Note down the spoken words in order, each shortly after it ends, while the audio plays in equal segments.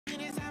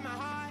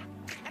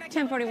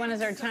10:41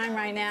 is our time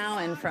right now,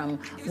 and from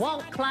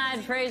Walt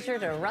Clyde Frazier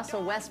to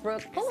Russell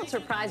Westbrook,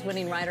 Pulitzer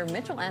Prize-winning writer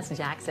Mitchell S.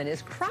 Jackson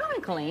is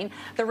chronicling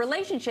the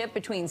relationship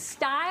between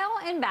style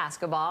and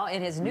basketball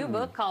in his new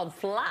book called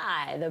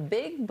Fly, the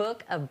Big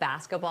Book of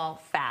Basketball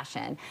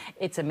Fashion.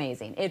 It's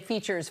amazing. It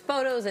features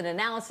photos and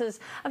analysis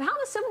of how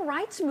the civil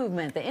rights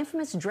movement, the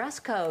infamous dress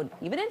code,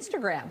 even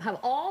Instagram, have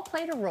all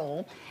played a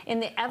role in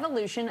the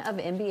evolution of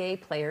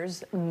NBA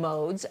players'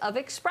 modes of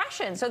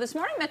expression. So this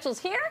morning, Mitchell's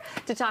here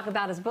to talk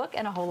about his book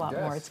and a whole lot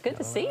more. It's good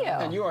to see you.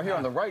 And you are here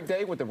on the right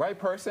day with the right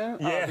person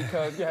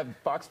because you have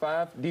Fox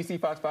 5, DC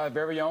Fox 5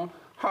 very own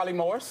Holly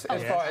Morse,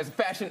 as far as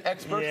fashion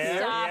expert here.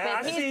 Stop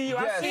it. I see you.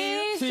 I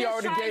see you. She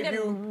already gave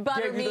you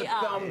the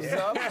thumbs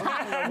up.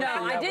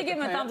 No, I did give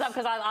him a thumbs up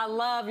because I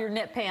love your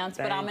knit pants,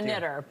 but I'm a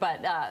knitter.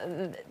 But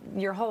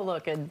your whole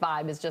look and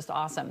vibe is just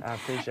awesome. I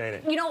appreciate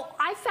it. You know,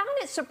 I found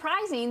it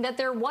surprising that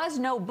there was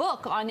no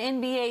book on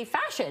NBA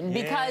fashion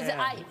because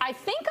I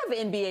think of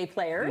NBA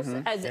players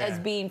as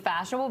being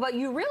fashionable, but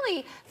you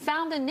really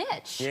found a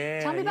niche.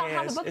 Tell me about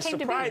how the book came to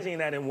be. It's surprising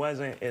that it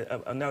wasn't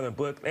another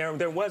book.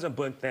 There was a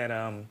book that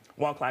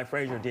Walt Clyde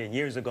Frazier did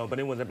years ago, but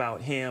it was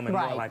about him and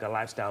more like a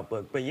lifestyle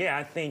book. But yeah,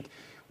 I think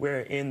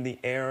we're in the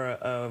era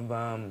of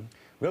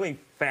really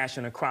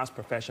fashion across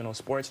professional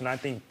sports, and I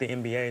think the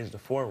NBA is the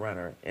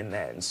forerunner in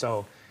that. And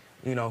so,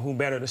 you know, who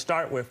better to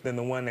start with than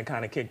the one that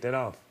kind of kicked it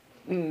off?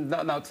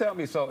 Now tell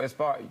me, so as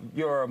far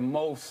your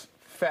most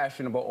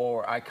fashionable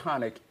or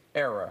iconic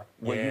era,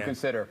 what you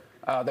consider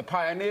the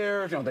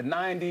pioneers, you know, the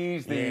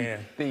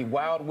 90s, the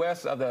Wild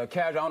West of the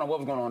casual. I don't know what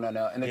was going on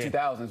in the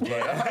 2000s, but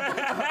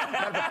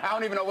I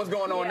don't even know what's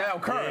going on now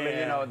currently.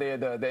 You know,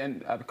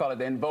 I call it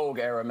the in vogue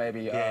era,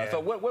 maybe. So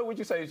what would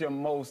you say is your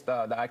most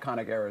the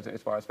iconic eras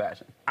as far as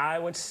fashion? I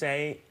would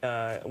say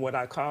what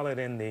I call it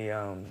in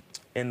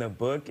the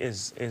book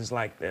is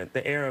like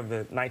the era of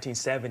the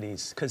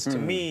 1970s. Because to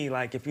me,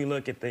 like if you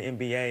look at the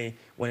NBA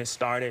when it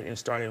started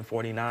in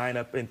 '49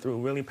 up and through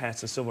really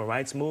past the civil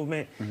rights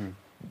movement.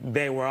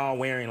 They were all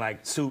wearing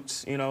like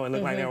suits, you know, it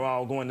looked like they were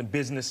all going to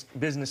business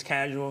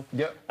casual.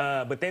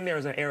 But then there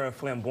was an era of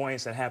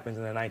flamboyance that happens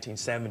in the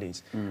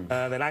 1970s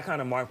that I kind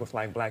of mark with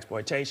like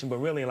blaxploitation, but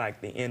really like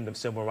the end of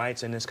civil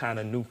rights and this kind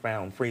of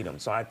newfound freedom.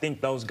 So I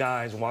think those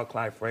guys, Walt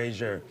Clyde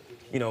Frazier,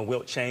 you know,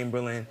 Wilt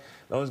Chamberlain,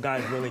 those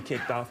guys really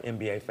kicked off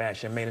NBA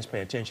fashion, made us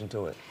pay attention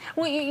to it.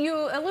 Well,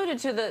 you alluded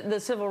to the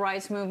civil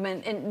rights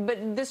movement,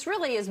 but this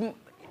really is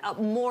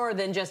more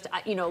than just,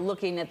 you know,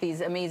 looking at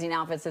these amazing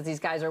outfits that these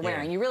guys are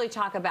wearing. You really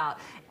talk about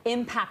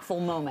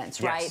impactful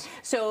moments, right?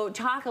 So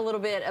talk a little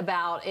bit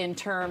about in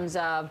terms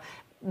of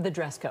the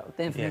dress code,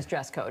 the infamous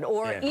dress code,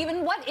 or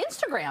even what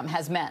Instagram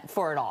has meant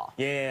for it all.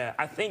 Yeah,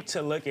 I think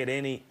to look at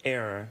any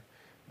era,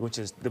 which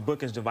is the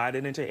book is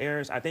divided into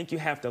eras, I think you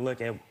have to look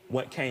at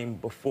what came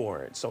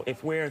before it. So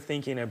if we're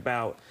thinking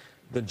about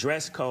the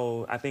dress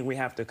code, I think we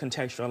have to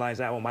contextualize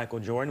that with Michael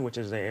Jordan, which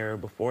is the era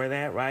before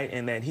that, right?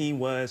 And that he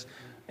was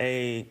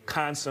a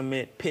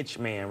consummate pitch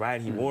man,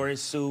 right? He wore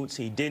his suits.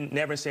 He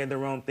never said the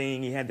wrong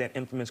thing. He had that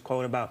infamous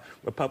quote about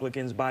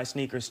Republicans buy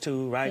sneakers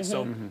too, right?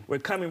 So we're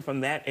coming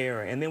from that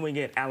era. And then we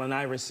get Allen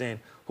Iverson,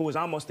 who was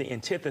almost the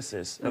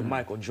antithesis of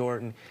Michael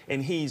Jordan.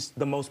 And he's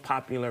the most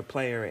popular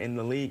player in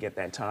the league at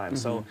that time.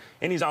 So,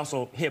 and he's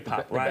also hip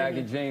hop, right?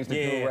 The baggy jeans, the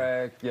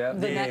do-rag, the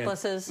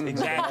necklaces.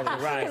 Exactly,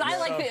 right. Because I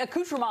like the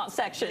accoutrement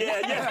section.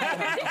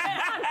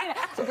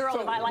 The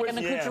girl might like an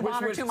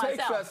accoutrement or two myself. Which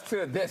takes us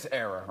to this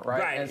era,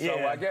 right? And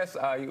so I guess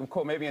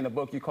maybe in the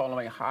book you call them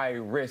like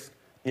high-risk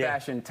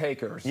fashion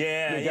takers. You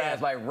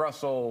guys like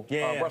Russell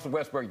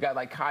Westbrook, you got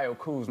like Kyle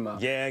Kuzma.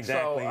 Yeah,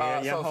 exactly.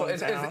 So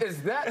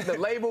is that the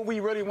label we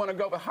really want to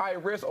go with, high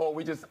risk, or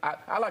we just,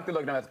 I like to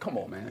look at them as, come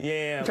on,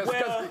 man.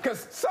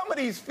 Because some of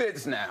these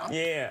fits now.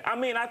 I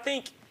mean, I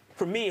think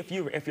for me, if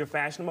you're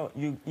fashionable,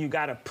 you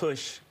got to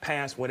push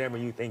past whatever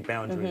you think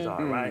boundaries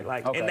are, right?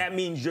 Like, and that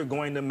means you're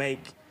going to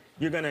make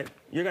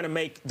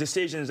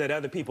decisions that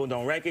other people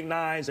don't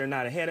recognize. They're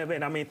not ahead of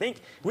it. I mean,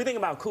 we think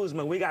about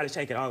Kuzma, we got to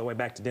take it all the way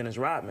back to Dennis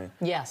Rodman.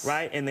 Yes.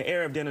 Right? In the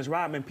era of Dennis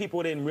Rodman,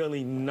 people didn't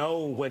really know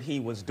what he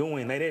was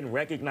doing. They didn't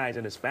recognize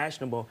it as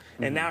fashionable.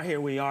 And now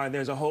here we are.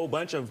 There's a whole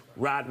bunch of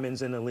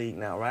Rodmans in the league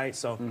now, right?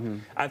 So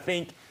I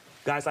think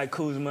guys like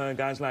Kuzma,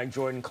 guys like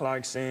Jordan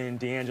Clarkson,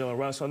 D'Angelo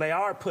Russell, they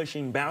are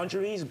pushing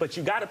boundaries, but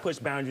you got to push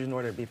boundaries in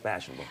order to be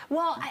fashionable.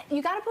 Well,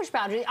 you got to push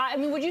boundaries. I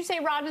mean, would you say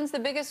Rodman's the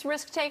biggest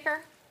risk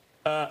taker?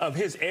 Of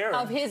his era.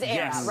 Of his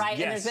era, right?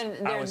 Yes,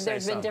 and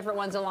there's been different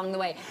ones along the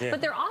way. But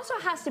there also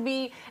has to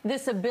be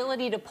this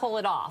ability to pull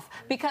it off.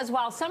 Because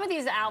while some of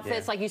these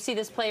outfits, like you see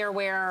this player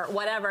wear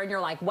whatever, and you're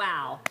like,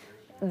 wow,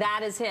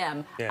 that is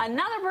him.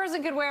 Another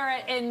person could wear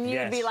it, and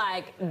you'd be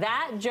like,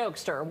 that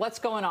jokester, what's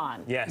going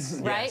on?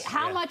 Right?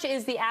 How much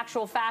is the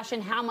actual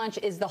fashion? How much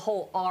is the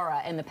whole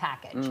aura in the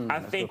package? I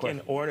think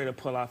in order to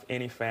pull off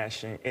any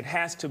fashion, it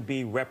has to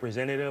be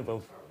representative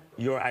of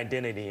your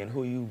identity and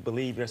who you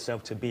believe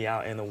yourself to be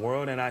out in the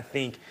world. And I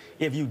think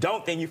if you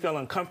don't, then you feel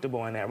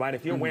uncomfortable in that, right?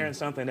 If you're wearing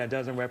something that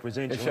doesn't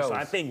represent you. So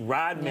I think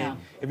Rodman,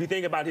 if you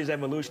think about his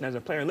evolution as a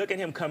player, look at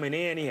him coming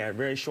in. He had a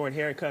very short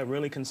haircut,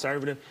 really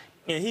conservative.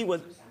 And he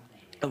was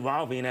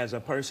evolving as a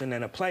person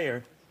and a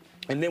player.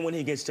 And then when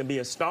he gets to be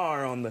a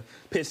star on the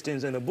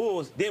Pistons and the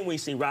Bulls, then we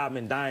see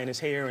Rodman dyeing his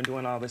hair and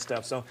doing all this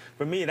stuff. So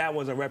for me, that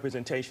was a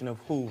representation of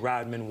who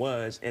Rodman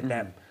was at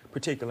that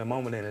particular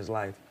moment in his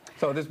life.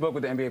 So this book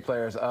with the NBA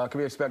players, can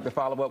we expect to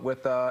follow up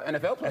with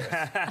NFL players?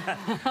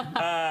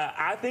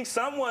 I think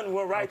someone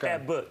will write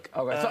that book.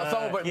 Okay,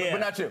 someone, but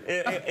not you.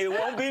 It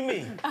won't be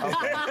me.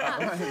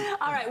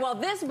 All right, well,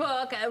 this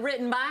book,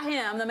 written by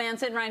him, the man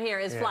sitting right here,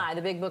 is Fly,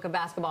 the big book of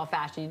basketball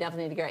fashion. You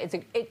definitely need to get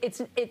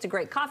it. It's a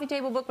great coffee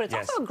table book, but it's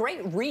also a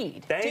great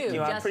read, Thank too.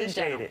 you, I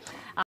appreciate it.